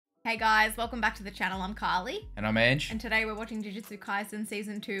Hey guys, welcome back to the channel. I'm Carly. And I'm Ange. And today we're watching Jujutsu Kaisen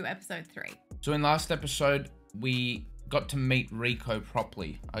Season 2, Episode 3. So in last episode, we got to meet Riko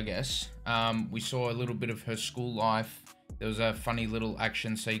properly, I guess. We saw a little bit of her school life. There was a funny little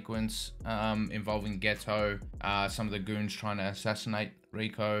action sequence involving Geto, some of the goons trying to assassinate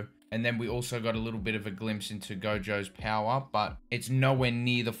Riko. And then we also got a little bit of a glimpse into Gojo's power, but it's nowhere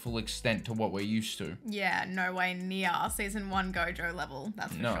near the full extent to what we're used to. Yeah, no way near Season 1 Gojo level,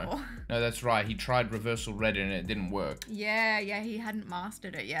 that's for sure. No, that's right. He tried Reversal Red and it didn't work. Yeah, he hadn't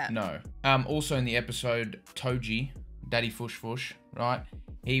mastered it yet. No. Also in the episode, Toji, Daddy Fush Fush, right?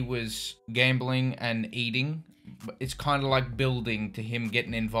 He was gambling and eating. It's kind of like building to him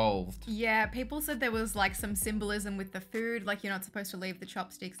getting involved. Yeah, people said there was like some symbolism with the food, like you're not supposed to leave the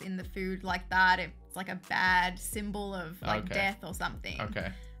chopsticks in the food like that. It's like a bad symbol of like death or something. Okay.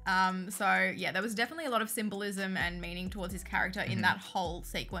 So yeah, there was definitely a lot of symbolism and meaning towards his character in that whole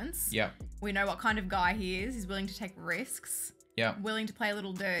sequence. Yeah. We know what kind of guy he is. He's willing to take risks. Yeah. Willing to play a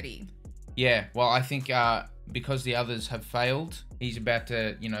little dirty. Yeah, well, I think because the others have failed, he's about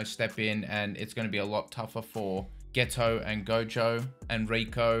to, step in, and it's going to be a lot tougher for Geto and Gojo and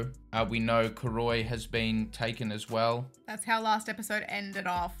Riko. We know Kuroi has been taken as well. That's how last episode ended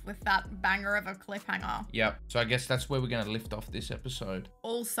off, with that banger of a cliffhanger. Yep, so I guess that's where we're going to lift off this episode.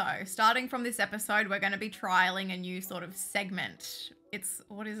 Also, starting from this episode, we're going to be trialing a new sort of segment. It's,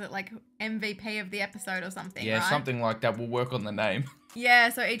 what is it, like MVP of the episode or something, Yeah, right? something like that. We'll work on the name. Yeah,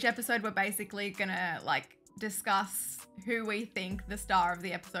 so each episode we're basically gonna like discuss who we think the star of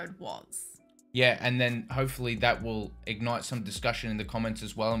the episode was. Yeah, and then hopefully that will ignite some discussion in the comments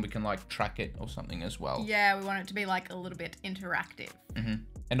as well, and we can like track it or something as well. Yeah, we want it to be like a little bit interactive.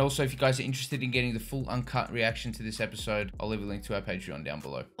 And also, if you guys are interested in getting the full uncut reaction to this episode, I'll leave a link to our Patreon down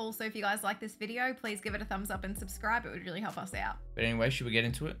below. Also, if you guys like this video, please give it a thumbs up and subscribe. It would really help us out. But anyway, should we get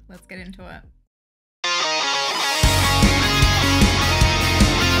into it? Let's get into it.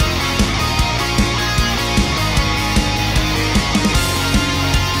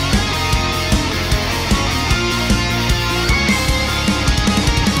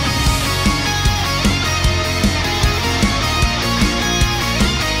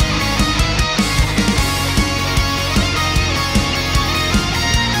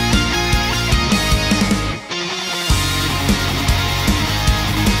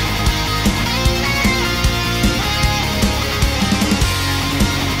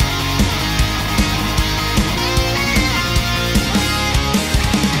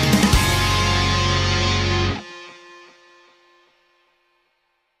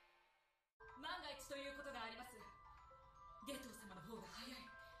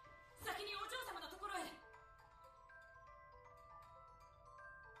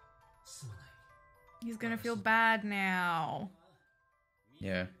 He's gonna feel bad now.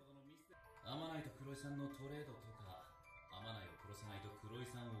 Yeah.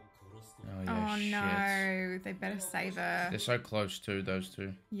 Oh no, they better save her. They're so close too, those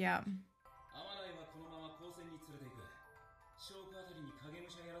two. Yeah.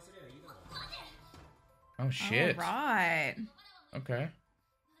 Oh shit. Alright. Okay.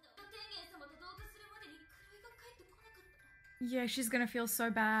 Yeah, she's gonna feel so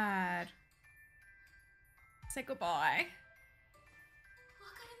bad. Say goodbye.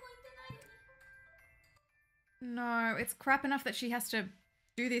 No, it's crap enough that she has to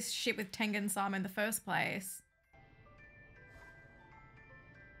do this shit with Tengen-sama in the first place.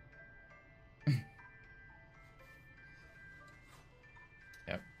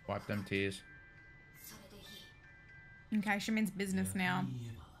 Yep, wipe them tears. Okay, she means business now.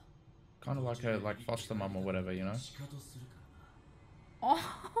 Kind of like her foster mum or whatever, you know?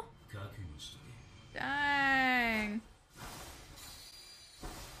 Oh. Dang.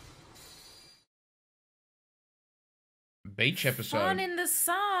 Beach episode. Fun in the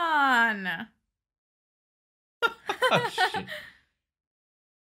sun. Oh, shit.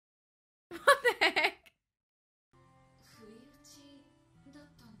 What the heck?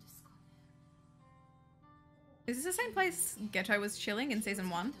 Is this the same place Geto was chilling in season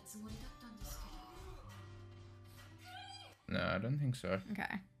 1? No, I don't think so.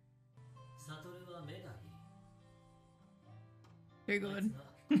 Okay. Too good.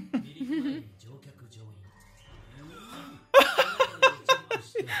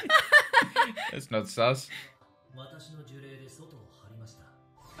 It's not sus.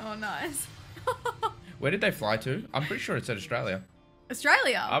 Oh, nice. Where did they fly to? I'm pretty sure it said Australia.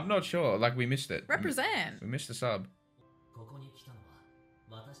 Australia? I'm not sure. Like, we missed it. Represent. We missed the sub.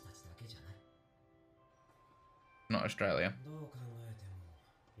 Not Australia.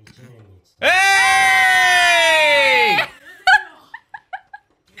 Hey!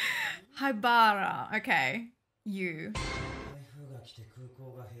 Haibara. Okay. You.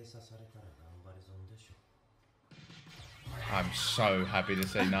 I'm so happy to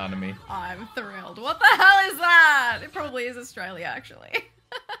see Nanami. I'm thrilled. What the hell is that? It probably is Australia, actually.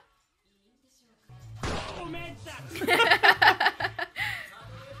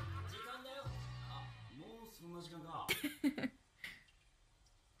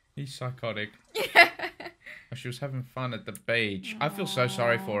 He's psychotic. Yeah. Oh, she was having fun at the beach. I feel so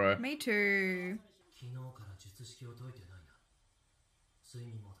sorry for her. Me too.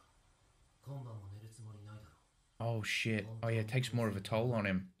 Oh shit. Oh yeah, it takes more of a toll on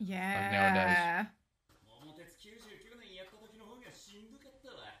him. Yeah. Like nowadays.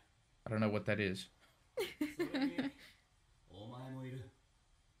 I don't know what that is.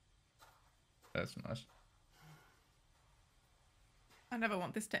 That's nice. I never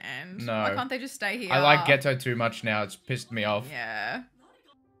want this to end. No. Why can't they just stay here? I like Geto too much now. It's pissed me off. Yeah.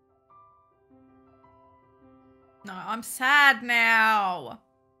 No, I'm sad now.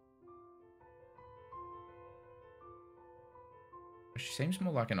 She seems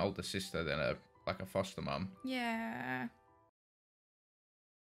more like an older sister than a foster mum. Yeah.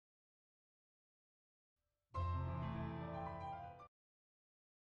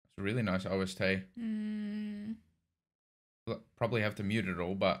 It's a really nice OST. Probably have to mute it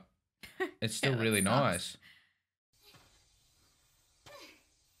all, but it's still Yeah, really sucks. nice.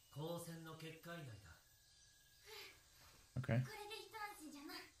 Okay.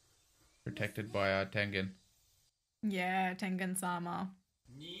 Protected by Tengen. Yeah, Tengen-sama.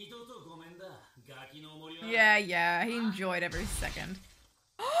 Yeah, he enjoyed every second.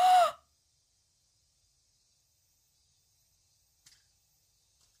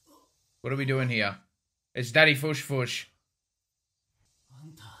 What are we doing here? It's Daddy Fush Fush.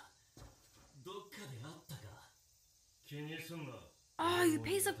 Oh, you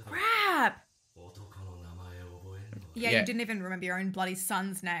piece of crap! Yeah, Yeah. you didn't even remember your own bloody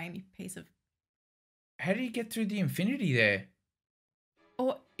son's name, you piece of... How did he get through the infinity there?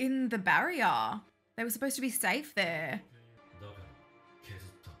 Or in the barrier. They were supposed to be safe there.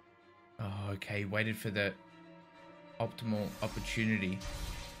 Oh, okay. Waited for the optimal opportunity.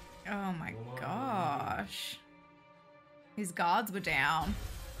 Oh my gosh. His guards were down.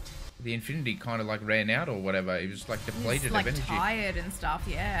 The infinity kind of like ran out or whatever. He was like depleted He's like of energy. tired and stuff,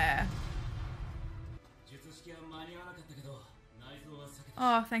 yeah.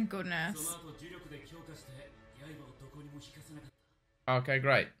 Oh, thank goodness. Okay,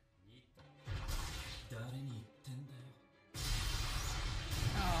 great.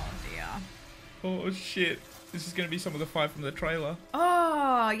 Oh dear. Oh shit. This is going to be some of the fight from the trailer.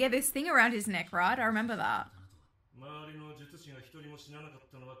 Oh, yeah, this thing around his neck, right? I remember that.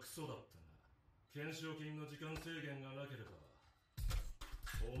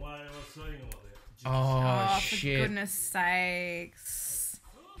 Oh, For shit. goodness sakes.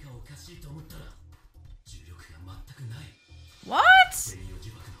 What?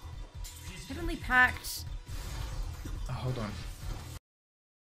 Heavenly Pact Oh, hold on.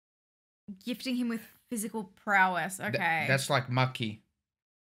 gifting him with physical prowess. Okay. That's like Maki.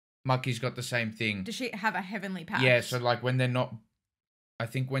 Maki's got the same thing. Does she have a Heavenly Pact? Yeah, so like when they're not... I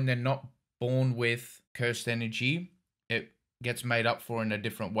think when they're not born with cursed energy, it gets made up for in a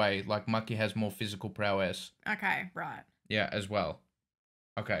different way. Like Maki has more physical prowess. Okay, right. Yeah, as well.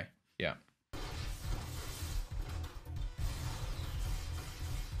 Okay, yeah.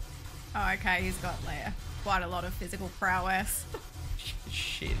 Oh, okay, he's got like quite a lot of physical prowess.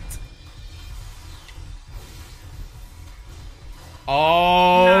 Shit.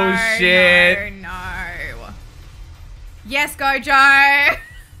 Oh, No, shit. No. Yes, Gojo.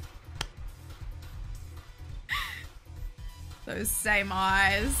 Those same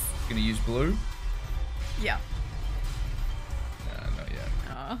eyes. Gonna use blue? Yep. No, not yet.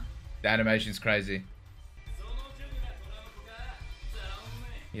 Oh. The animation's crazy.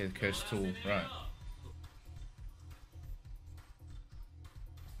 Yeah, the cursed tool, right.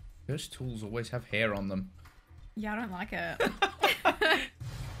 Cursed tools always have hair on them. Yeah, I don't like it.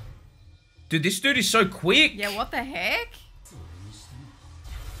 Dude, this dude is so quick. Yeah, what the heck?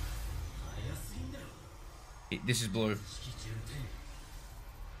 This is blue.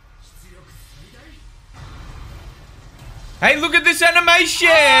 Hey, look at this animation!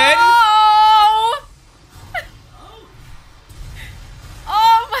 Oh!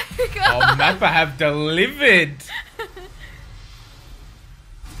 Oh my god! Oh, Mappa have delivered.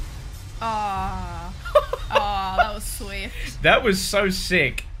 Oh. Oh, that was swift. That was so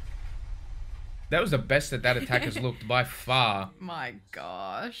sick. That was the best that attack has looked by far. My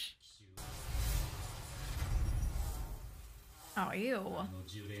gosh. Oh, ew.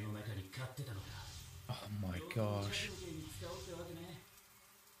 Oh my gosh.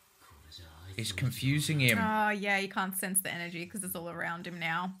 It's confusing him. Oh, yeah, you can't sense the energy because it's all around him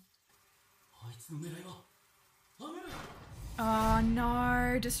now. Oh,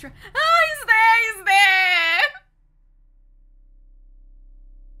 no. Oh, he's there! He's there!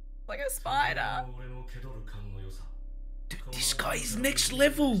 Like a spider. Dude, this guy is next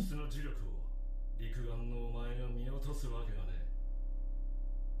level.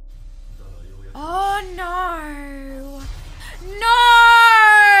 Oh, no. No!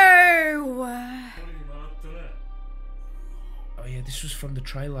 Oh yeah, this was from the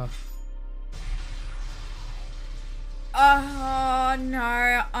trailer. Oh,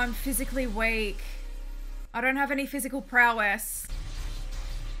 no. I'm physically weak. I don't have any physical prowess.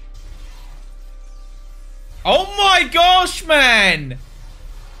 Oh my gosh, man!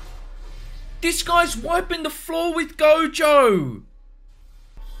 This guy's wiping the floor with Gojo!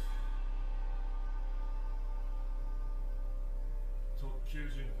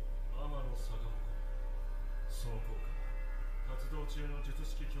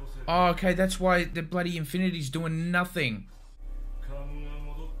 Oh, okay, that's why the bloody Infinity's doing nothing.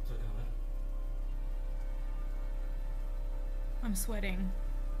 I'm sweating.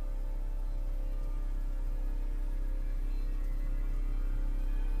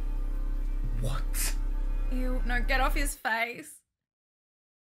 What? Ew, no, get off his face.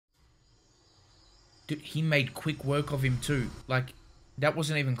 Dude, he made quick work of him too. Like, that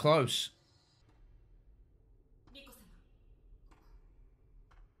wasn't even close.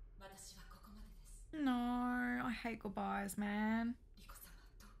 No, I hate goodbyes, man.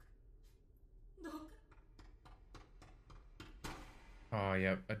 Oh,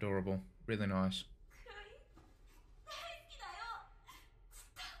 yeah, adorable. Really nice.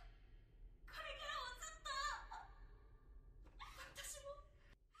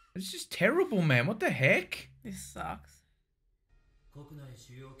 This is terrible, man. What the heck? This sucks.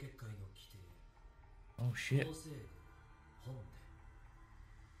 Oh, shit.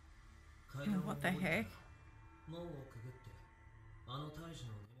 Oh, what the heck?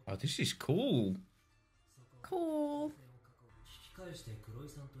 Oh, this is cool. Cool.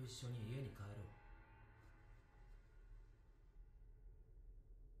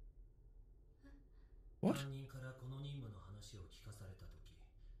 What?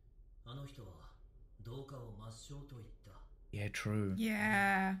 Yeah, true.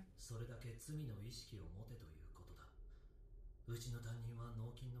 Yeah.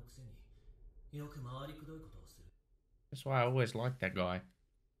 That's why I always liked that guy.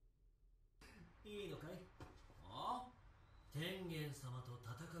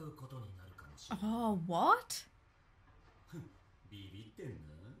 Oh, what?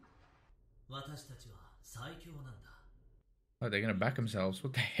 Oh, they're gonna back themselves.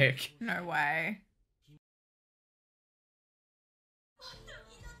 What the heck? No way.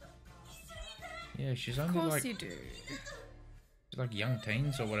 Yeah, she's Of only course like... you do. She's like young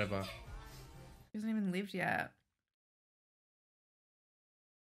teens or whatever. She hasn't even lived yet.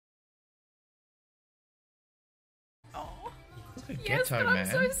 Oh. Look at Yes, Ghetto, but man.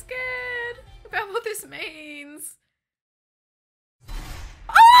 I'm so scared about what this means.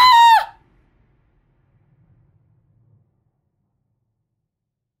 Ah!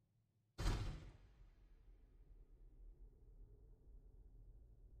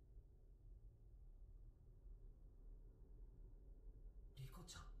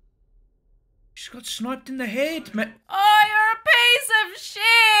 She's got sniped in the head, man. Oh, you're a piece of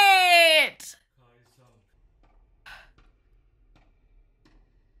shit!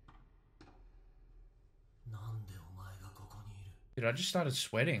 Dude, I just started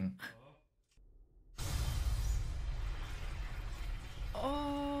sweating.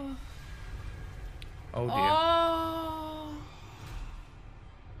 Oh. Oh, dear. Oh.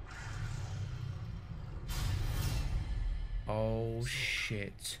 Oh,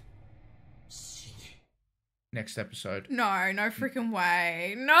 shit. Next episode. No, no freaking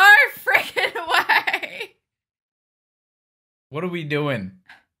way. No freaking way. What are we doing?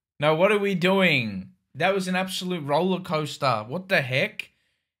 No, what are we doing? That was an absolute roller coaster. What the heck?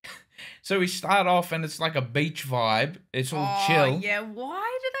 So we start off and it's like a beach vibe. It's all chill. Yeah,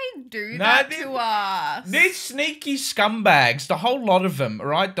 why do they do that to us? These sneaky scumbags, the whole lot of them,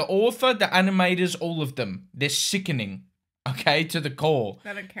 right? The author, the animators, all of them. They're sickening, okay, to the core.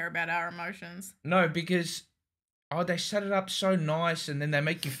 They don't care about our emotions. No, because, oh, they set it up so nice and then they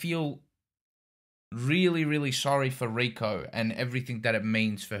make you feel really, really sorry for Rico and everything that it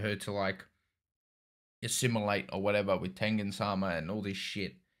means for her to, like, assimilate or whatever with Tengen-sama and all this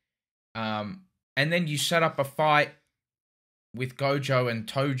shit. And then you set up a fight with Gojo and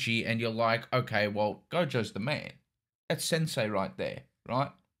Toji, and you're like, okay, well, Gojo's the man. That's Sensei right there,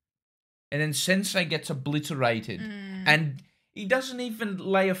 right? And then Sensei gets obliterated, and he doesn't even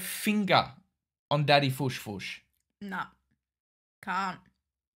lay a finger on Daddy Fush Fush. Nah. Can't.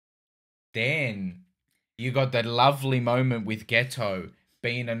 Then you got that lovely moment with Geto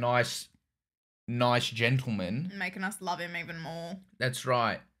being a nice gentleman. Making us love him even more. That's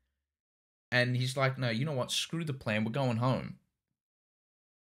right. And he's like, no, you know what? Screw the plan. We're going home.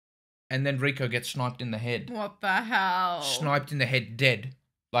 And then Rico gets sniped in the head. What the hell? Sniped in the head, dead.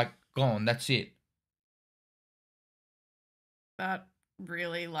 Like, gone. That's it. That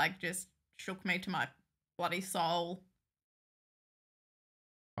really, like, just shook me to my bloody soul.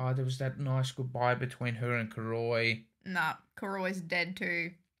 Oh, there was that nice goodbye between her and Kuroi. Nah, Kuroi's dead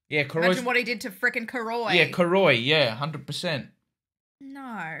too. Yeah, Kuroi's... Imagine what he did to frickin' Kuroi. Yeah, Kuroi. Yeah, 100%.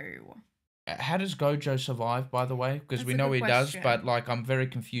 No. How does Gojo survive, by the way? Because we know he does, but, like, I'm very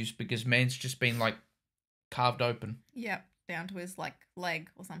confused because man's just been, like, carved open. Yep, down to his, like, leg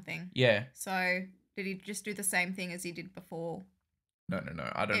or something. Yeah. So, did he just do the same thing as he did before? No.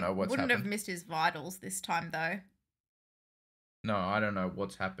 I don't know what's happened. Wouldn't have missed his vitals this time, though. No, I don't know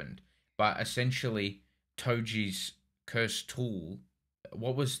what's happened. But essentially, Toji's cursed tool,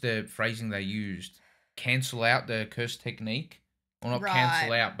 what was the phrasing they used? Cancel out the curse technique? Well, not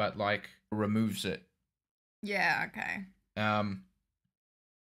cancel out, but, like, removes it. Yeah, okay.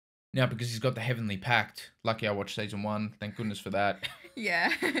 Now, because he's got the Heavenly Pact. Lucky I watched season 1. Thank goodness for that.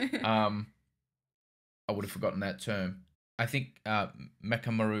 Yeah. I would have forgotten that term. I think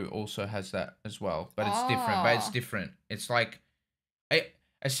Mechamaru also has that as well, but it's different. But it's different. It's like,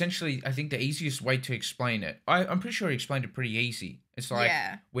 essentially, I think the easiest way to explain it, I'm pretty sure he explained it pretty easy. It's like,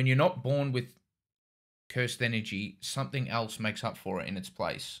 when you're not born with cursed energy, something else makes up for it in its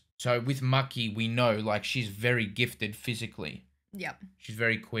place. So with Maki, we know, like, she's very gifted physically. Yep. She's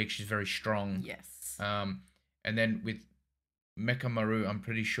very quick. She's very strong. Yes. And then with Mechamaru, I'm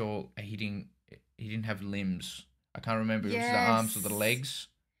pretty sure he didn't have limbs. I can't remember if it was the arms or the legs.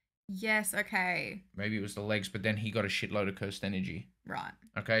 Yes, okay. Maybe it was the legs, but then he got a shitload of cursed energy. Right.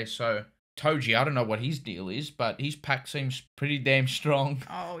 Okay, so Toji, I don't know what his deal is, but his pack seems pretty damn strong.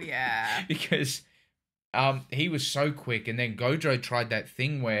 Oh, yeah. Because he was so quick, and then Gojo tried that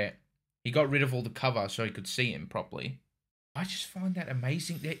thing where he got rid of all the cover so he could see him properly. I just find that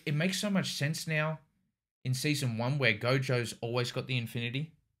amazing. It makes so much sense now in season 1 where Gojo's always got the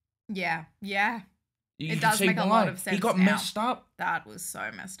infinity. Yeah, yeah. You it does make a lot of sense. He got messed up. That was so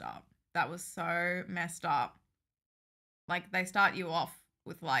messed up. That was so messed up. Like, they start you off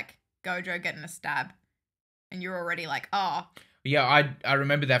with, like, Gojo getting a stab, and you're already like, oh. Yeah, I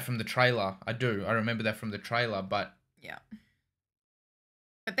remember that from the trailer. I do. I remember that from the trailer, but... Yeah.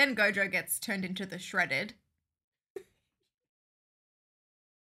 But then Gojo gets turned into the Shredded.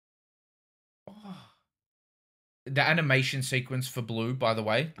 Oh. The animation sequence for Blue, by the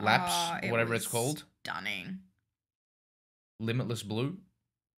way, Lapse, whatever it's called. Stunning. Limitless Blue.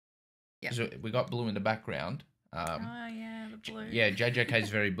 Yeah. So we got Blue in the background. Yeah, the blue. Yeah, JJK is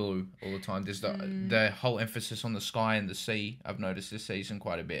very blue all the time. There's the whole emphasis on the sky and the sea. I've noticed this season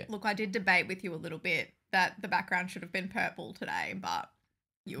quite a bit. Look, I did debate with you a little bit that the background should have been purple today, but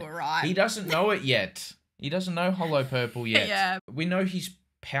you were right. He doesn't know it yet. He doesn't know Hollow Purple yet. Yeah. We know his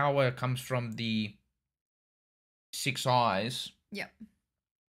power comes from the 6 eyes. Yep.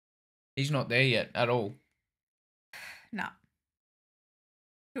 He's not there yet at all. No.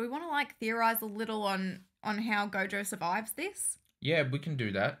 Do we want to, like, theorize a little on how Gojo survives this? Yeah, we can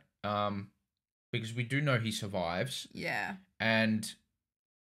do that. Because we do know he survives. Yeah. And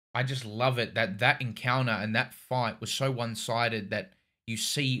I just love it that encounter and that fight was so one-sided that you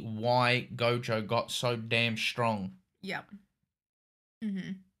see why Gojo got so damn strong. Yep.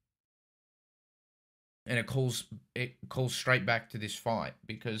 Mm-hmm. And it calls straight back to this fight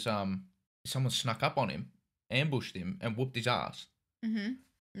because someone snuck up on him, ambushed him, and whooped his ass. Mm-hmm.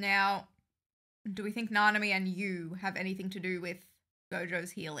 Now, do we think Nanami and you have anything to do with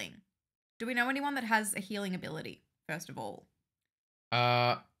Gojo's healing? Do we know anyone that has a healing ability, first of all?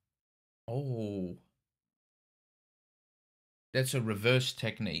 That's a reverse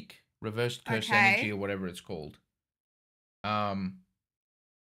technique. Reverse curse energy or whatever it's called.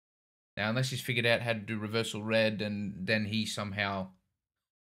 Now, unless he's figured out how to do reversal red and then he somehow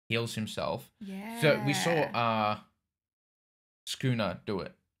heals himself. Yeah. So we saw Sukuna do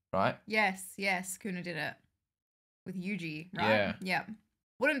it, right? Yes, Sukuna did it. With Yuji, right? Yeah.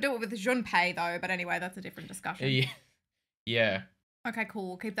 Wouldn't do it with Junpei, though, but anyway, that's a different discussion. Yeah. Okay,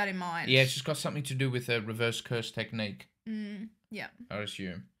 cool. Keep that in mind. Yeah, it's just got something to do with a reverse curse technique. Yeah. I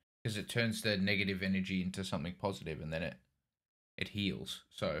assume. Because it turns the negative energy into something positive and then it it heals.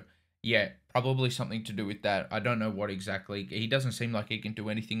 So yeah, probably something to do with that. I don't know what exactly. He doesn't seem like he can do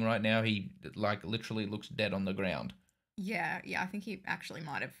anything right now. He like literally looks dead on the ground. Yeah, I think he actually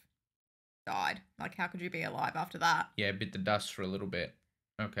might have died. Like, how could you be alive after that? Yeah, bit the dust for a little bit.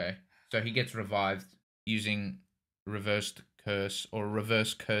 Okay. So he gets revived using reversed curse or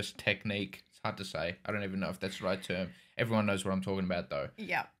reverse curse technique. It's hard to say. I don't even know if that's the right term. Everyone knows what I'm talking about though.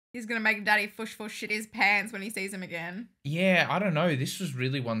 Yeah. He's gonna make Daddy Fush Fush shit his pants when he sees him again. Yeah, I don't know. This was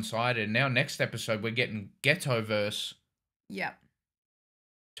really one-sided. Now next episode we're getting Ghetto verse Yep.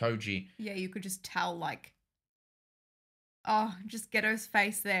 Toji. Yeah, you could just tell, like, oh, just Ghetto's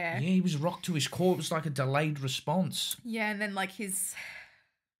face there. Yeah, he was rocked to his core. It was like a delayed response. Yeah, and then like his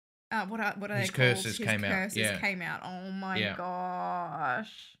what are they His called? curses His came out. curses Yeah. came out. Oh my Yeah.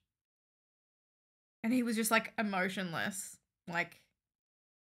 gosh. And he was just like emotionless. Like,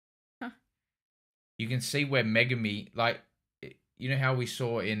 You can see where Megami, like, you know how we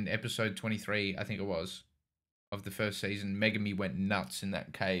saw in episode 23, I think it was, of the first season, Megami went nuts in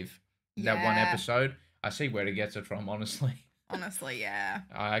that cave. That one yeah. episode. I see where he gets it from, honestly. Honestly, yeah.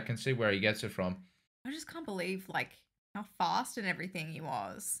 I can see where he gets it from. I just can't believe like how fast and everything he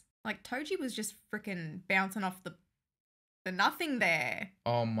was. Like Toji was just freaking bouncing off the nothing there.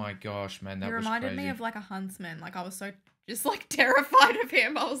 Oh my gosh, man, that He was reminded crazy. me of like a huntsman. Like I was so just like terrified of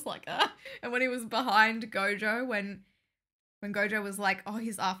him. I was like, ah. And when he was behind Gojo, when Gojo was like, oh,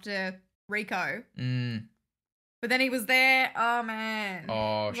 he's after Rico. But then he was there. Oh man.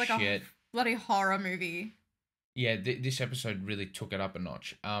 Oh, It was like shit. a bloody horror movie. Yeah, this episode really took it up a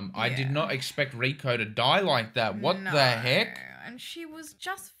notch. I did Yeah. not expect Rico to die like that. What the heck? And she was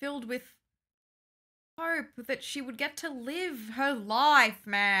just filled with hope that she would get to live her life,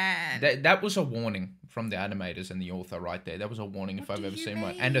 man. That was a warning from the animators and the author right there. That was a warning if What I've do ever you seen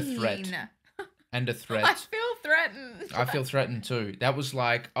one. And a threat. mean? And a I threat. feel threatened. I feel threatened too. That was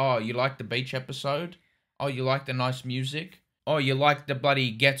like, oh, you like the beach episode? Oh, you like the nice music? Oh, you like the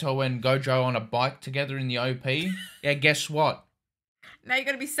bloody Ghetto and Gojo on a bike together in the OP? Yeah, guess what? Now you're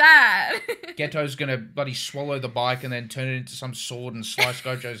gonna be sad. Ghetto's gonna bloody swallow the bike and then turn it into some sword and slice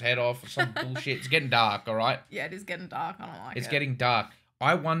Gojo's head off or some bullshit. It's getting dark, alright? Yeah, it is getting dark. I don't like it. It's getting dark.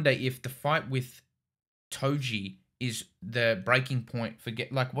 I wonder if the fight with Toji is the breaking point for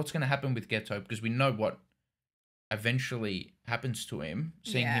like what's gonna happen with Ghetto, because we know what eventually happens to him.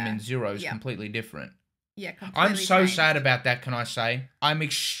 Seeing him in Zero is completely different. Yeah, completely I'm so changed. sad about that, can I say? I'm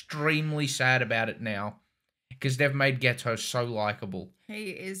extremely sad about it now. Because they've made Ghetto so likable.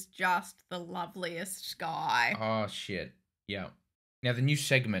 He is just the loveliest guy. Oh, shit. Yeah. Now, the new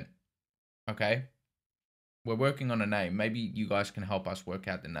segment. Okay? We're working on a name. Maybe you guys can help us work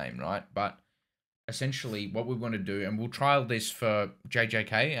out the name, right? But essentially, what we want to do, and we'll trial this for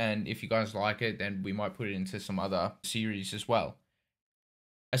JJK, and if you guys like it, then we might put it into some other series as well.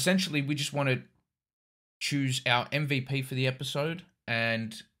 Essentially, we just want to choose our MVP for the episode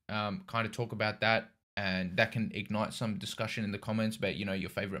and kind of talk about that, and that can ignite some discussion in the comments about, you know, your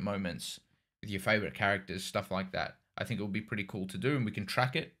favorite moments with your favorite characters, stuff like that. I think it would be pretty cool to do, and we can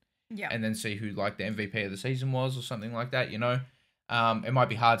track it. Yeah. And then see who like the MVP of the season was or something like that, you know. It might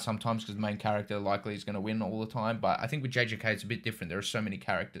be hard sometimes because the main character likely is going to win all the time, but I think with JJK it's a bit different. There are so many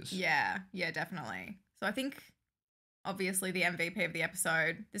characters. Yeah, definitely. So I think obviously the MVP of the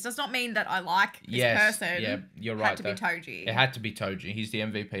episode. This does not mean that I like this person. Yeah, you're right. Had to be Toji. It had to be Toji. He's the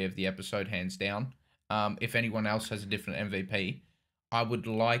MVP of the episode, hands down. If anyone else has a different MVP, I would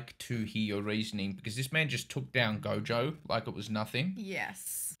like to hear your reasoning, because this man just took down Gojo like it was nothing.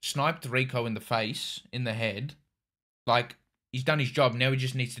 Yes. Sniped Rico in the face, in the head. Like, he's done his job. Now he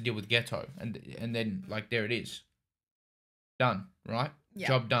just needs to deal with Ghetto. And then, like, there it is. Done, right? Yeah.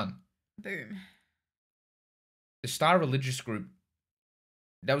 Job done. Boom. The Star Religious Group,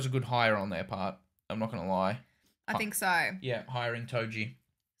 that was a good hire on their part. I'm not going to lie. I think so. Yeah, hiring Toji.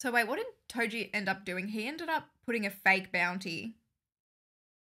 So wait, what did Toji end up doing? He ended up putting a fake bounty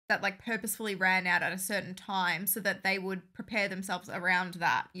that like purposefully ran out at a certain time so that they would prepare themselves around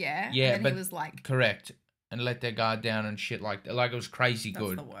that. Yeah. Yeah, and then but he was like, correct, and let their guard down and shit like that. Like, it was crazy That's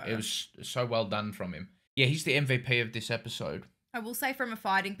good. the word. It was so well done from him. Yeah, he's the MVP of this episode. I will say from a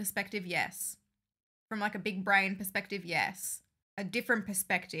fighting perspective, yes. From like a big brain perspective, yes. A different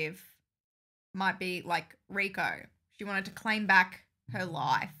perspective might be like Rico. She wanted to claim back her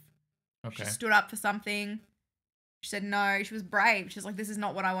life. Okay. She stood up for something. She said no. She was brave. She's like, this is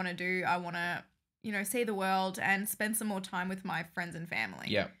not what I want to do. I want to, you know, see the world and spend some more time with my friends and family.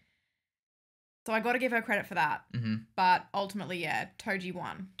 Yeah. So I got to give her credit for that. Mm-hmm. But ultimately, yeah, Toji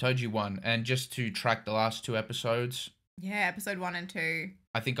won. Toji won. And just to track the last two episodes, Yeah, episode 1 and 2.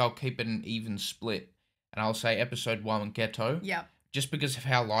 I think I'll keep it an even split. and I'll say episode 1 Ghetto. Yep. Just because of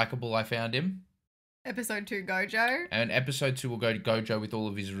how likable I found him. Episode 2 Gojo. And episode 2 will go to Gojo with all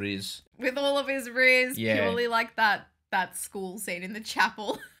of his riz. With all of his riz. Yeah. Purely like that school scene in the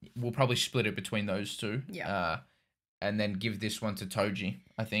chapel. We'll probably split it between those two. Yeah. And then give this one to Toji,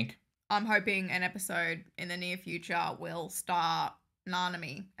 I think. I'm hoping an episode in the near future will star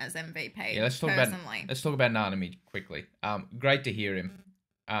Nanami as MVP. Yeah, let's talk about Nanami quickly. Great to hear him.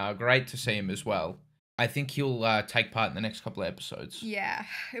 Great to see him as well. I think he'll take part in the next couple of episodes. Yeah,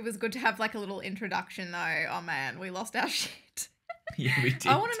 it was good to have like a little introduction though. Oh man, we lost our shit. Yeah, we did.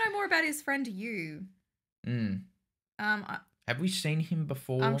 I want to know more about his friend Yu. Have we seen him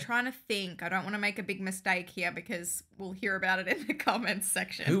before? I'm trying to think. I don't want to make a big mistake here because we'll hear about it in the comments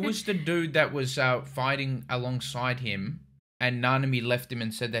section. Who was the dude that was fighting alongside him and Nanami left him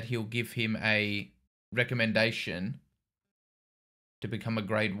and said that he'll give him a recommendation to become a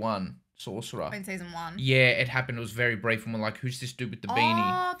grade 1 sorcerer? In season 1. Yeah, it happened. It was very brief and we're like, who's this dude with the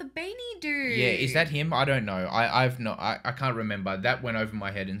beanie? Oh, the beanie dude. Yeah, is that him? I don't know. I can't remember. That went over my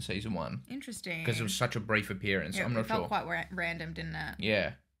head in season 1. Interesting. Because it was such a brief appearance. Yeah, I'm not it felt sure. quite random, didn't it?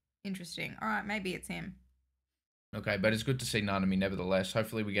 Yeah. Interesting. All right, maybe it's him. Okay, but it's good to see Nanami nevertheless.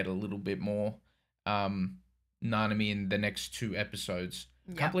 Hopefully we get a little bit more Nanami in the next 2 episodes.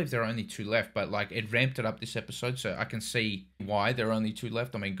 I can't believe there are only 2 left, but like it ramped it up this episode, so I can see why there are only 2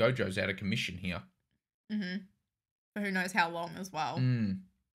 left. I mean, Gojo's out of commission here. For who knows how long as well.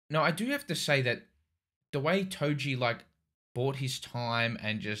 No, I do have to say that the way Toji like bought his time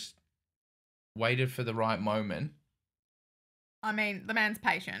and just waited for the right moment. I mean, the man's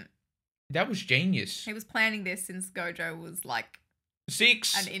patient. That was genius. He was planning this since Gojo was like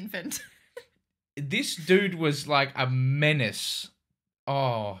 6. an infant. This dude was like a menace.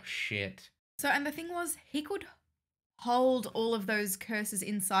 Oh, shit. So, and the thing was, he could hold all of those curses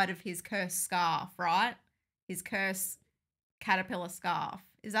inside of his curse scarf, right? His curse caterpillar scarf.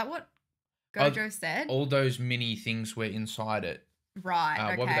 Is that what Gojo said? All those mini things were inside it. Right,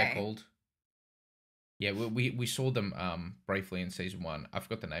 okay. What were they called? Yeah, we saw them briefly in season 1. I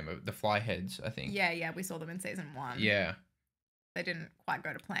forgot the name of it. The fly heads, I think. Yeah, we saw them in season 1. Yeah. They didn't quite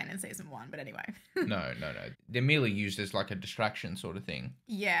go to plan in season 1, but anyway. No. They're merely used as like a distraction sort of thing.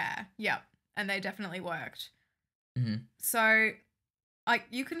 Yeah, yep. And they definitely worked. Mm-hmm. So, like,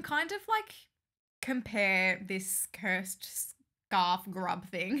 you can kind of like compare this cursed scarf grub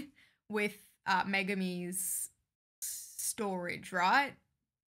thing with Megumi's storage, right?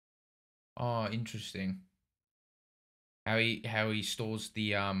 Oh, interesting. How he stores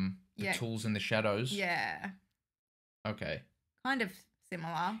the tools in the shadows. Yeah. Okay. Kind of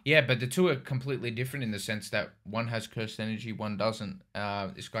similar. Yeah, but the 2 are completely different in the sense that one has cursed energy, one doesn't.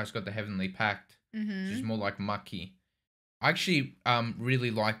 This guy's got the Heavenly Pact, which is more like mucky. I actually really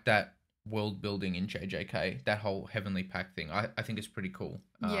like that world building in JJK, that whole Heavenly Pact thing. I think it's pretty cool.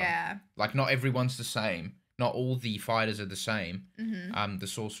 Yeah. Like, not everyone's the same. Not all the fighters are the same. The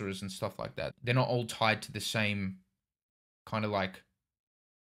sorcerers and stuff like that. They're not all tied to the same kind of like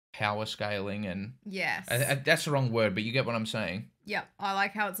power scaling and... Yes. That's the wrong word, but you get what I'm saying. Yep. I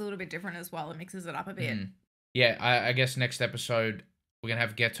like how it's a little bit different as well. It mixes it up a bit. Yeah, I guess next episode, we're going to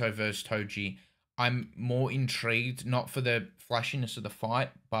have Geto versus Toji. I'm more intrigued, not for the flashiness of the fight,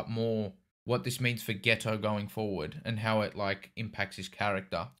 but more what this means for Geto going forward and how it like impacts his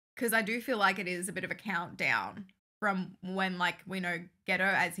character. Because I do feel like it is a bit of a countdown from when like we know Geto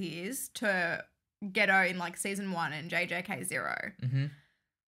as he is to Geto in like season 1 and JJK 0.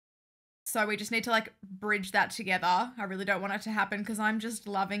 So we just need to like bridge that together. I really don't want it to happen because I'm just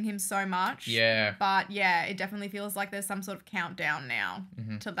loving him so much. Yeah. But yeah, it definitely feels like there's some sort of countdown now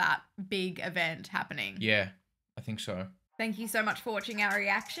to that big event happening. Yeah, I think so. Thank you so much for watching our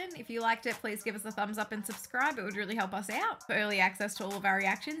reaction. If you liked it, please give us a thumbs up and subscribe. It would really help us out. For early access to all of our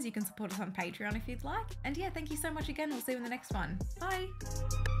reactions, you can support us on Patreon if you'd like. And yeah, thank you so much again. We'll see you in the next one. Bye.